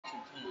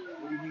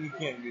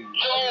can't read.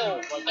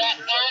 So, that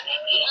match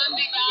should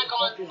be back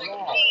on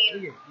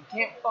 16. You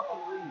can't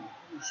fucking read.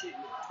 Holy shit,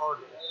 you're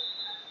retarded.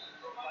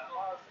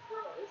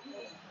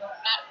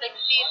 At 16,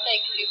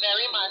 thank you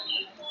very much.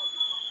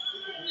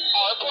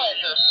 Our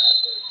pleasure.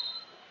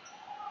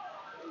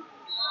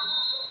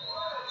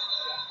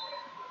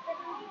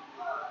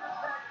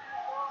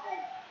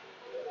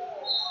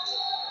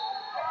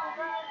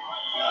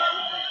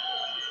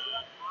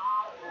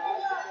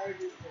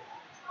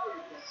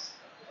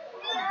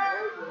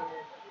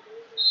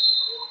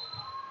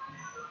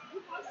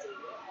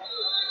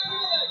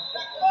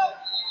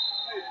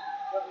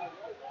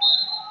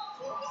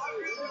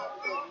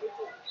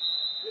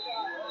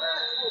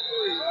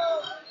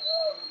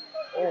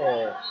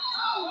 Oh.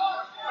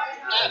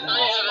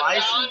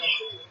 Spicy.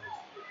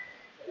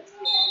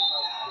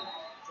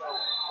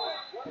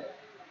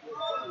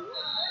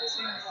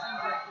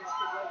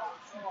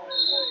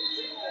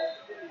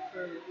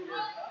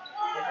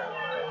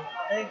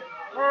 Hey,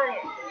 hurry!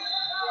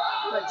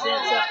 Let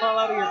chance that fall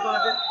out of your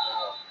pocket.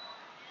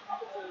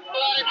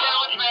 Water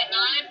challenge, Matt 9.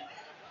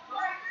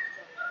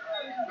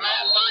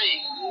 Matt 3.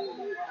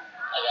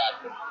 I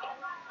got it.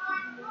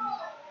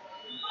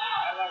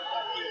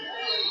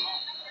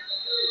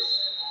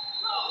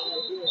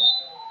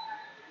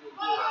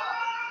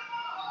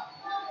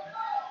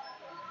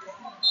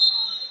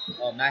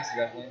 Oh, Max is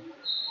definitely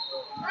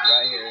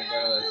right here in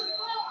front of us.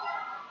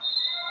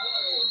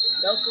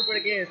 Tell Cooper to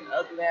get his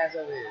ugly ass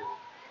over here.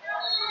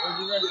 Where's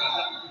he rushing?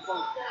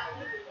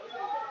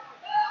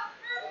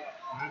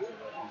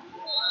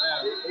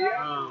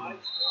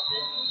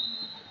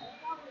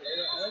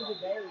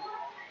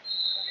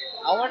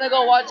 I want to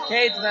go watch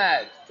Cade's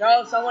match.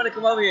 Tell someone to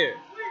come over here.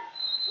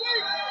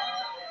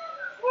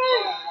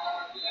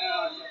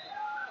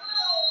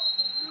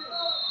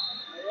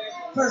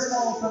 First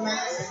call for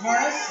Max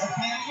Harris of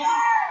Kansas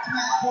to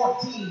Mat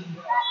 14.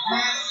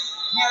 Max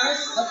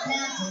Harris of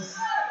Kansas.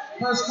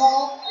 First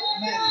call,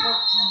 Mat 14.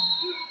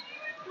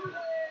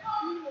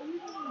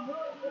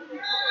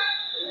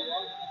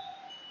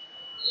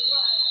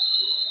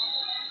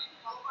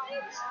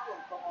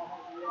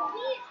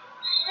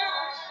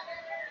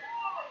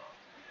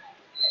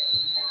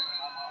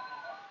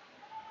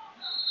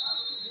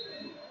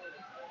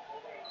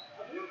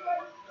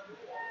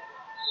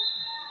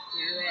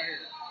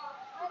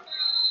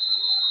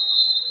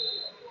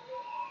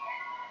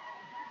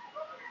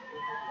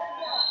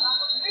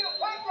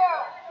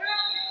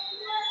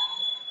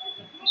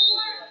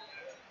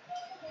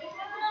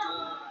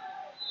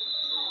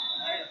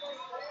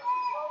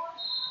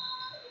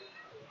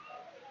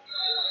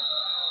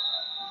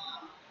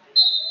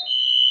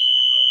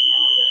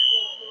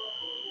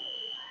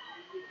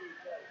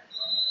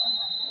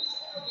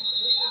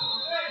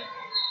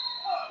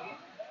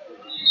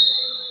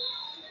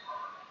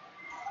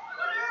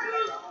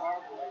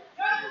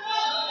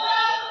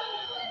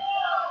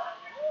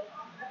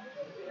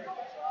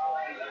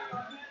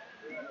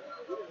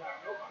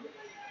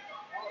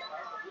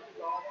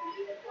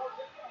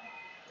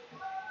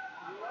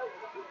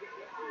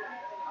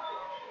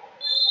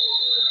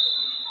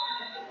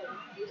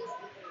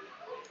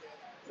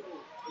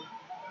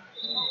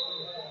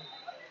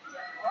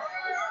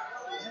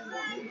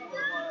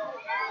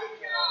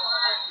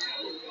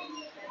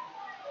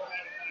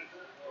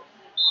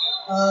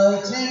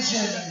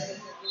 Attention,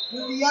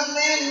 with the young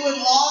man who had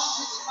lost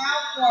his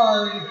mouth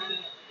guard.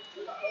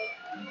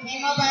 He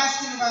came up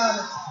asking about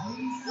it.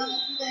 Please come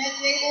to the head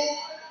table.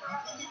 I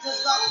think it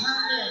just got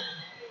turned in.